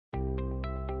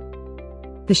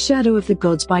The Shadow of the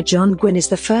Gods by John Gwynne is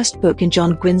the first book in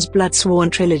John Gwynne's Bloodsworn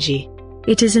trilogy.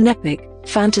 It is an epic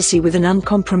fantasy with an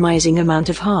uncompromising amount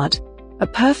of heart. A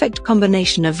perfect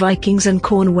combination of Vikings and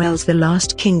Cornwell's The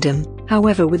Last Kingdom,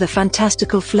 however, with a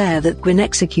fantastical flair that Gwynne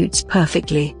executes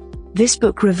perfectly. This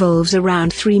book revolves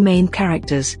around three main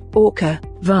characters, Orca,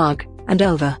 Varg, and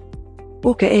Elva.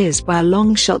 Orca is by a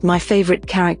long shot my favorite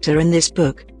character in this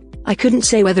book. I couldn't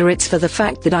say whether it's for the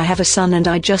fact that I have a son and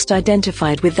I just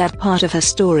identified with that part of her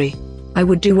story. I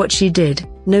would do what she did,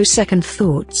 no second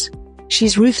thoughts.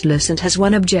 She's ruthless and has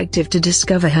one objective: to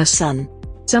discover her son.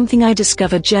 Something I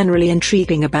discovered generally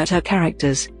intriguing about her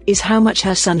characters is how much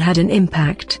her son had an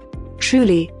impact.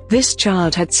 Truly, this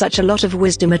child had such a lot of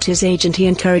wisdom at his age, and he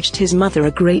encouraged his mother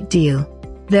a great deal.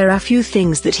 There are few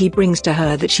things that he brings to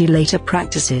her that she later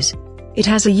practices. It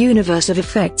has a universe of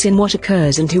effects in what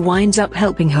occurs and who winds up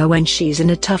helping her when she's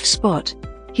in a tough spot.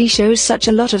 He shows such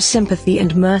a lot of sympathy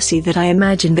and mercy that I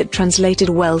imagine that translated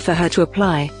well for her to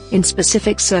apply in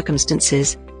specific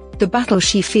circumstances. The battle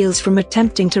she feels from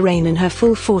attempting to rein in her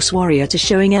full-force warrior to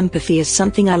showing empathy is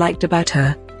something I liked about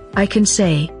her. I can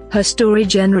say, her story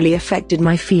generally affected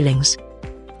my feelings.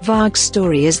 Varg's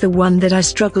story is the one that I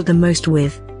struggled the most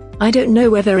with. I don't know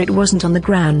whether it wasn't on the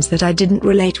grounds that I didn't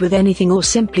relate with anything or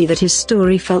simply that his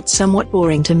story felt somewhat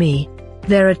boring to me.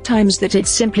 There are times that it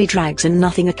simply drags and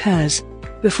nothing occurs.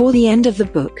 Before the end of the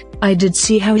book, I did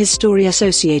see how his story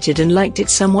associated and liked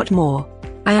it somewhat more.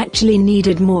 I actually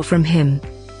needed more from him.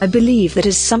 I believe that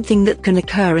is something that can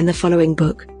occur in the following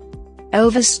book.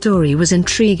 Elva's story was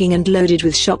intriguing and loaded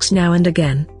with shocks now and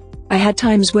again. I had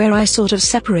times where I sort of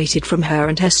separated from her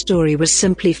and her story was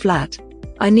simply flat.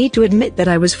 I need to admit that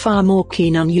I was far more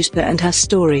keen on Yuspa and her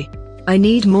story. I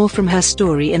need more from her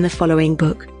story in the following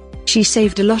book. She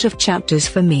saved a lot of chapters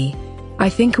for me. I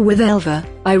think with Elva,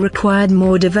 I required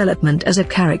more development as a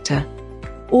character.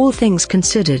 All things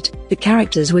considered, the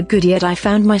characters were good, yet I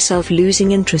found myself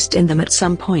losing interest in them at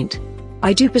some point.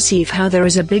 I do perceive how there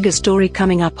is a bigger story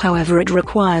coming up, however it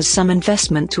requires some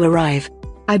investment to arrive.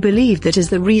 I believe that is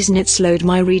the reason it slowed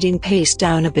my reading pace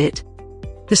down a bit.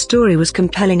 The story was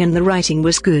compelling and the writing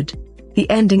was good. The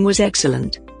ending was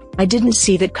excellent. I didn't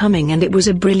see that coming and it was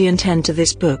a brilliant end to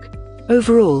this book.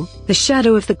 Overall, The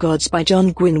Shadow of the Gods by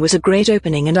John Gwynne was a great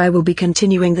opening and I will be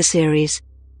continuing the series.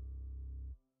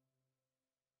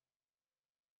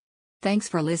 Thanks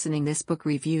for listening this book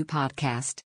review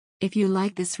podcast. If you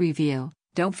like this review,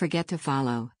 don't forget to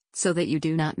follow, so that you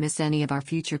do not miss any of our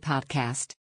future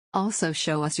podcast. Also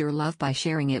show us your love by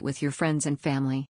sharing it with your friends and family.